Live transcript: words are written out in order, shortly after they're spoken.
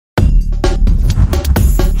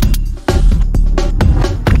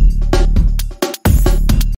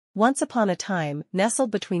Once upon a time,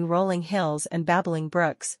 nestled between rolling hills and babbling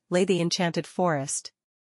brooks, lay the enchanted forest.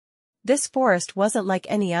 This forest wasn't like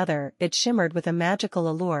any other, it shimmered with a magical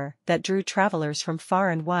allure that drew travelers from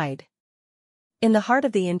far and wide. In the heart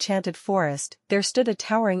of the enchanted forest, there stood a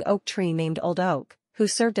towering oak tree named Old Oak, who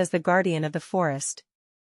served as the guardian of the forest.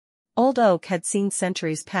 Old Oak had seen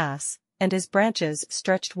centuries pass, and his branches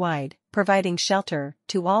stretched wide, providing shelter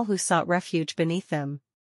to all who sought refuge beneath them.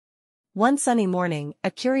 One sunny morning,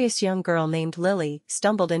 a curious young girl named Lily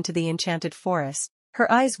stumbled into the enchanted forest.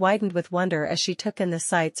 Her eyes widened with wonder as she took in the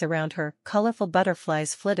sights around her. Colorful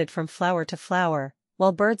butterflies flitted from flower to flower,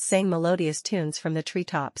 while birds sang melodious tunes from the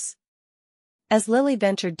treetops. As Lily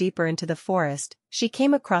ventured deeper into the forest, she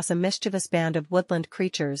came across a mischievous band of woodland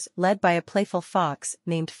creatures led by a playful fox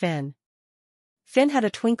named Finn. Finn had a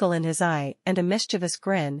twinkle in his eye and a mischievous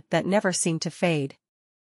grin that never seemed to fade.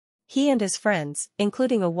 He and his friends,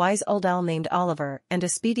 including a wise old owl named Oliver and a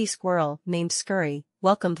speedy squirrel named Scurry,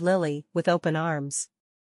 welcomed Lily with open arms.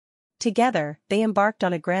 Together, they embarked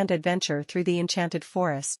on a grand adventure through the enchanted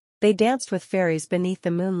forest. They danced with fairies beneath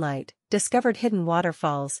the moonlight, discovered hidden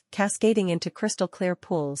waterfalls cascading into crystal-clear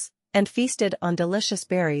pools, and feasted on delicious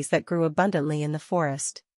berries that grew abundantly in the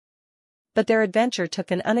forest. But their adventure took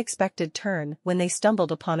an unexpected turn when they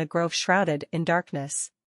stumbled upon a grove shrouded in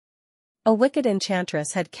darkness. A wicked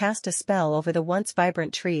enchantress had cast a spell over the once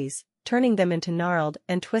vibrant trees, turning them into gnarled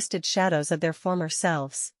and twisted shadows of their former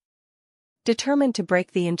selves. Determined to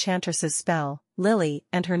break the enchantress's spell, Lily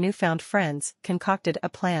and her newfound friends concocted a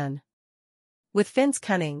plan. With Finn's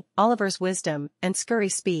cunning, Oliver's wisdom, and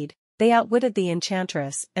Scurry's speed, they outwitted the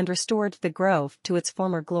enchantress and restored the grove to its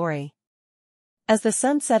former glory. As the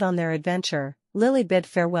sun set on their adventure, Lily bid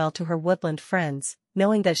farewell to her woodland friends,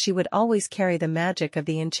 knowing that she would always carry the magic of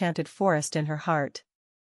the enchanted forest in her heart.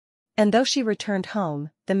 And though she returned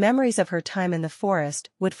home, the memories of her time in the forest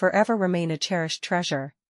would forever remain a cherished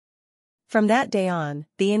treasure. From that day on,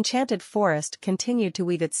 the enchanted forest continued to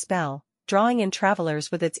weave its spell, drawing in travelers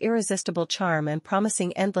with its irresistible charm and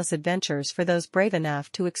promising endless adventures for those brave enough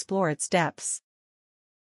to explore its depths.